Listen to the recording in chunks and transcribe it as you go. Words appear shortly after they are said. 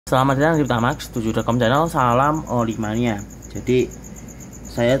Selamat datang di Tamax 7.com channel, salam oli mania. Jadi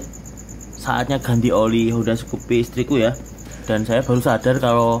saya saatnya ganti oli Honda Scoopy istriku ya. Dan saya baru sadar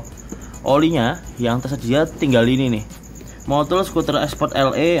kalau olinya yang tersedia tinggal ini nih, Motul skuter Sport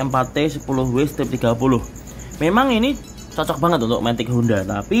LE 4T 10W strip 30. Memang ini cocok banget untuk matic Honda,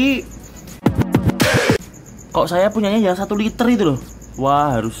 tapi kok saya punyanya yang 1 liter itu loh.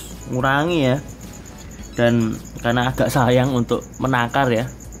 Wah, harus ngurangi ya. Dan karena agak sayang untuk menakar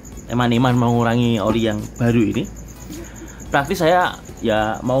ya, eman-eman mau ngurangi oli yang baru ini, praktis saya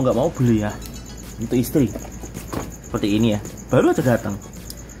ya mau nggak mau beli ya untuk istri seperti ini ya. Baru aja datang,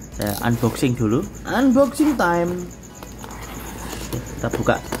 saya unboxing dulu, unboxing time. Kita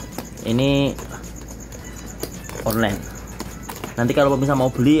buka ini online. Nanti kalau pemirsa mau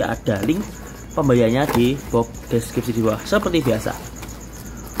beli ada link pembayarannya di box deskripsi di bawah seperti biasa.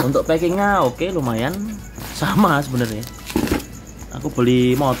 Untuk packingnya oke, lumayan sama sebenarnya. Aku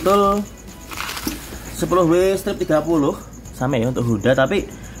beli Motul 10W strip 30 sama ya untuk Honda, tapi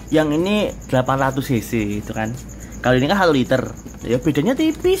yang ini 800 cc itu kan. Kali ini kan 1 liter. Ya bedanya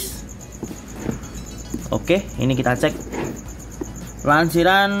tipis. Oke, ini kita cek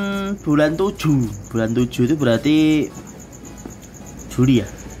lansiran bulan 7. Bulan 7 itu berarti Juli ya.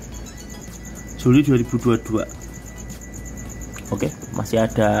 Juli 2022. Oke, masih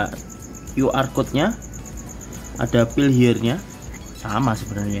ada QR code-nya. Ada pil here-nya. Sama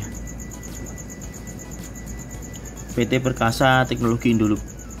sebenarnya. PT Perkasa Teknologi Indo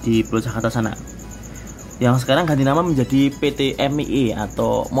di Pulau Jakarta sana, yang sekarang ganti nama menjadi PT EMISSION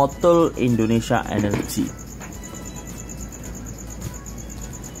atau Motul Indonesia Energy.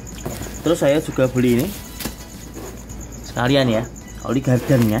 Terus saya juga beli ini sekalian ya, oli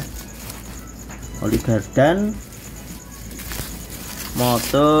gardannya. Oli gardan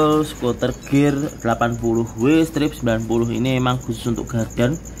Motul skuter gear 80W strip 90. Ini memang khusus untuk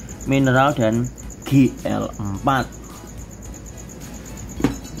gardan, mineral dan GL4.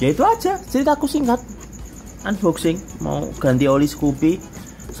 Ya itu aja ceritaku singkat unboxing. Mau ganti oli Scoopy,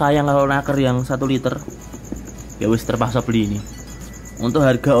 sayang kalau naker yang 1 liter. Ya wis terpaksa beli ini. Untuk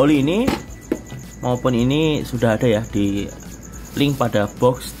harga oli ini maupun ini sudah ada ya di link pada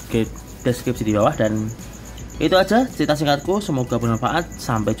box deskripsi di bawah. Dan itu aja cerita singkatku, semoga bermanfaat.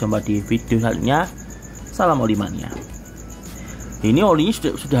 Sampai jumpa di video selanjutnya. Salam oli mania. Ini olinya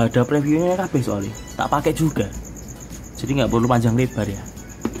sudah ada previewnya kabeh soalnya, tak pakai juga, jadi nggak perlu panjang lebar ya.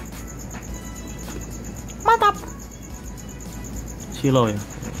 Mantap. Silo ya.